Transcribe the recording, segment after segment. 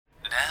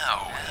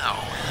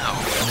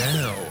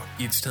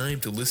It's time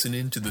to listen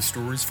in to the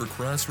stories for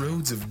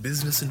crossroads of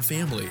business and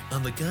family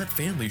on the Got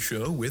Family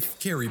Show with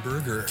Carrie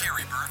Berger.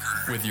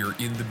 Whether you're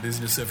in the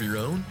business of your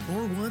own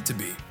or want to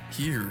be,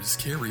 here's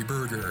Carrie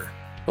Berger.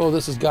 Hello,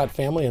 this is Got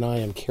Family, and I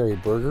am Carrie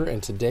Berger,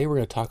 and today we're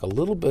going to talk a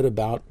little bit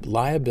about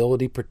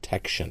liability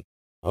protection.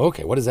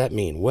 Okay, what does that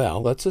mean?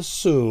 Well, let's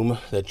assume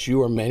that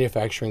you are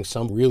manufacturing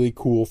some really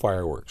cool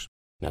fireworks.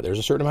 Now, there's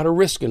a certain amount of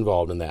risk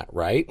involved in that,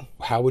 right?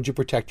 How would you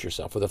protect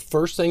yourself? Well, the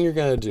first thing you're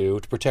going to do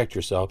to protect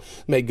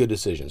yourself, make good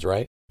decisions,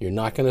 right? You're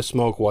not going to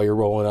smoke while you're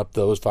rolling up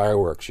those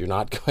fireworks. You're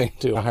not going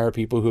to hire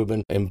people who have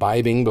been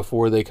imbibing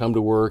before they come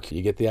to work.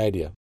 You get the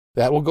idea.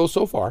 That will go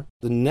so far.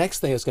 The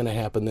next thing that's going to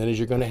happen then is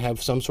you're going to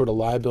have some sort of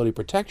liability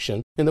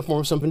protection in the form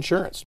of some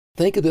insurance.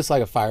 Think of this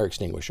like a fire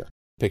extinguisher.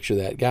 Picture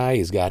that guy.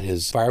 He's got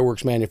his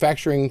fireworks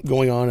manufacturing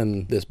going on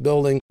in this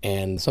building,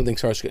 and something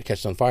starts to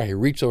catch on fire. He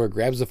reaches over,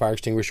 grabs the fire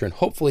extinguisher, and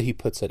hopefully he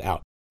puts it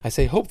out. I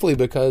say hopefully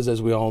because, as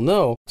we all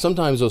know,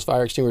 sometimes those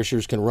fire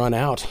extinguishers can run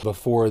out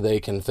before they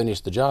can finish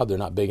the job. They're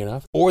not big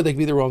enough, or they can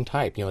be the wrong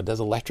type. It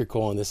does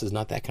electrical, and this is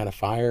not that kind of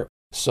fire.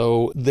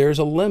 So there's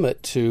a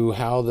limit to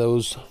how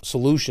those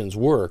solutions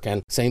work,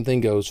 and same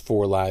thing goes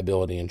for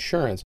liability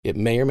insurance. It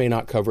may or may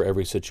not cover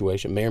every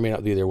situation, may or may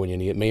not be there when you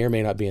need it, may or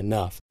may not be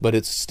enough, but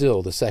it's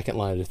still the second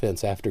line of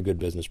defense after good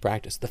business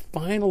practice. The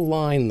final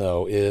line,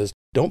 though, is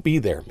don't be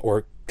there,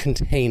 or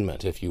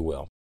containment, if you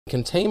will.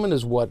 Containment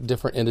is what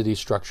different entity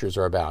structures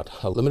are about.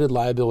 A limited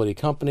liability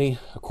company,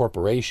 a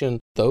corporation,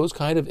 those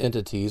kind of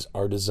entities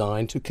are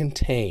designed to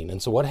contain.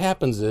 And so what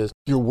happens is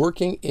you're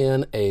working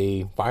in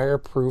a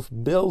fireproof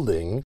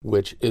building,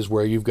 which is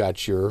where you've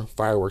got your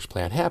fireworks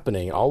plant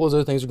happening. All those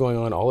other things are going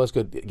on. All that's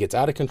good. It gets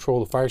out of control.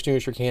 The fire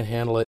extinguisher can't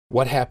handle it.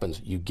 What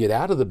happens? You get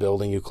out of the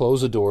building, you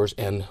close the doors,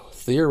 and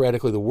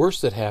theoretically the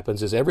worst that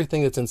happens is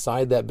everything that's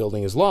inside that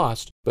building is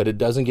lost, but it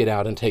doesn't get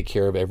out and take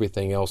care of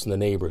everything else in the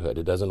neighborhood.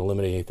 It doesn't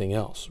eliminate anything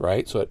else,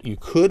 right? So you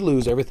could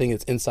lose everything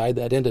that's inside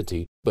that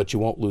entity, but you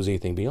won't lose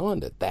anything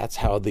beyond it. That's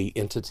how the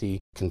entity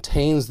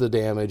contains the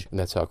damage, and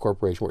that's how a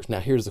corporation works.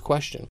 Now, here's the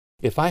question.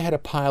 If I had a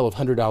pile of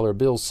 $100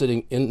 bills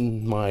sitting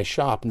in my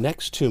shop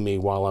next to me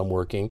while I'm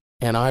working,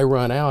 and I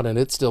run out and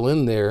it's still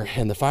in there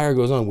and the fire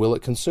goes on, will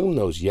it consume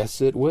those?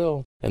 Yes, it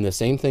will. And the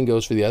same thing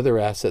goes for the other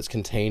assets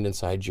contained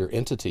inside your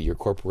entity, your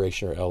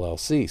corporation or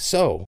LLC.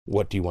 So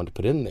what do you want to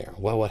put in there?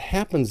 Well, what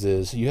happens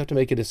is you have to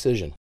make a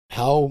decision.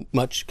 How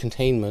much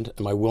containment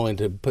am I willing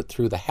to put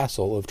through the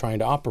hassle of trying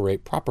to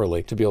operate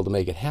properly to be able to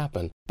make it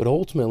happen? But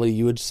ultimately,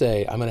 you would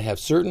say, I'm going to have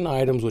certain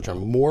items which are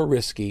more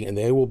risky, and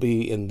they will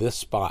be in this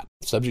spot,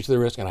 subject to the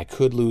risk, and I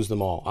could lose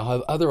them all. I'll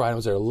have other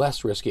items that are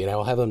less risky, and I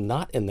will have them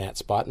not in that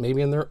spot,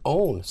 maybe in their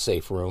own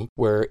safe room,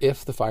 where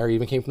if the fire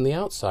even came from the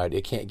outside,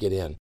 it can't get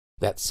in.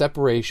 That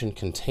separation,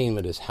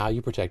 containment is how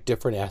you protect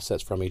different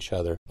assets from each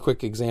other.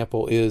 Quick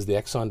example is the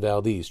Exxon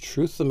Valdez.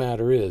 Truth of the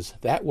matter is,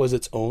 that was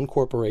its own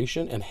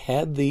corporation, and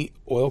had the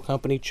oil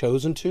company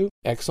chosen to,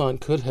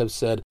 Exxon could have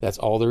said, that's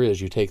all there is.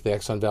 You take the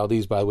Exxon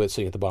Valdez, by the way, it's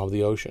sitting at the bottom of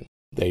the ocean.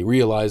 They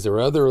realized there were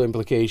other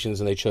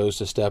implications, and they chose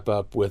to step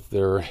up with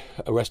their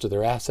rest of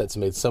their assets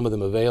and made some of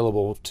them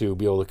available to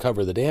be able to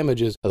cover the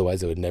damages.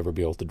 Otherwise, they would never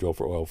be able to drill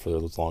for oil for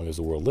as long as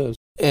the world lives.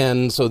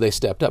 And so they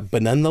stepped up.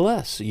 But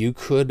nonetheless, you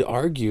could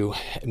argue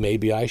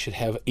maybe I should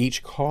have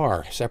each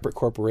car, separate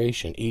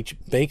corporation, each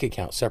bank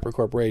account, separate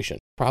corporation.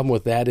 Problem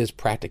with that is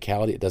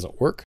practicality. It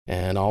doesn't work.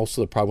 And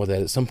also the problem with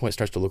that at some point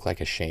starts to look like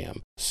a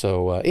sham.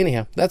 So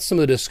anyhow, that's some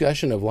of the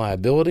discussion of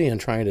liability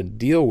and trying to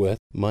deal with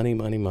money.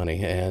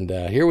 And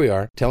here we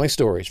are telling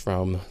stories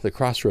from the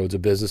crossroads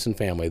of business and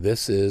family.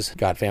 This is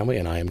Got Family,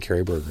 and I am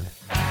Carrie Berger.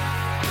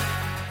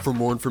 For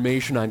more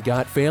information on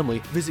Got Family,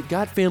 visit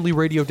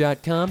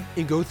GotFamilyRadio.com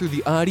and go through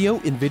the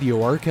audio and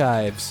video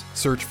archives.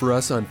 Search for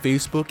us on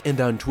Facebook and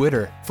on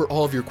Twitter. For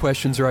all of your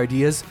questions or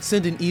ideas,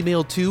 send an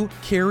email to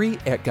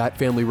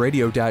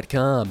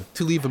Carrie@GotFamilyRadio.com.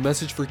 To leave a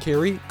message for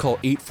Carrie, call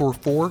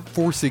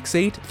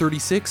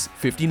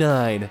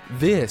 844-468-3659.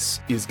 This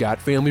is Got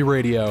Family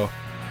Radio.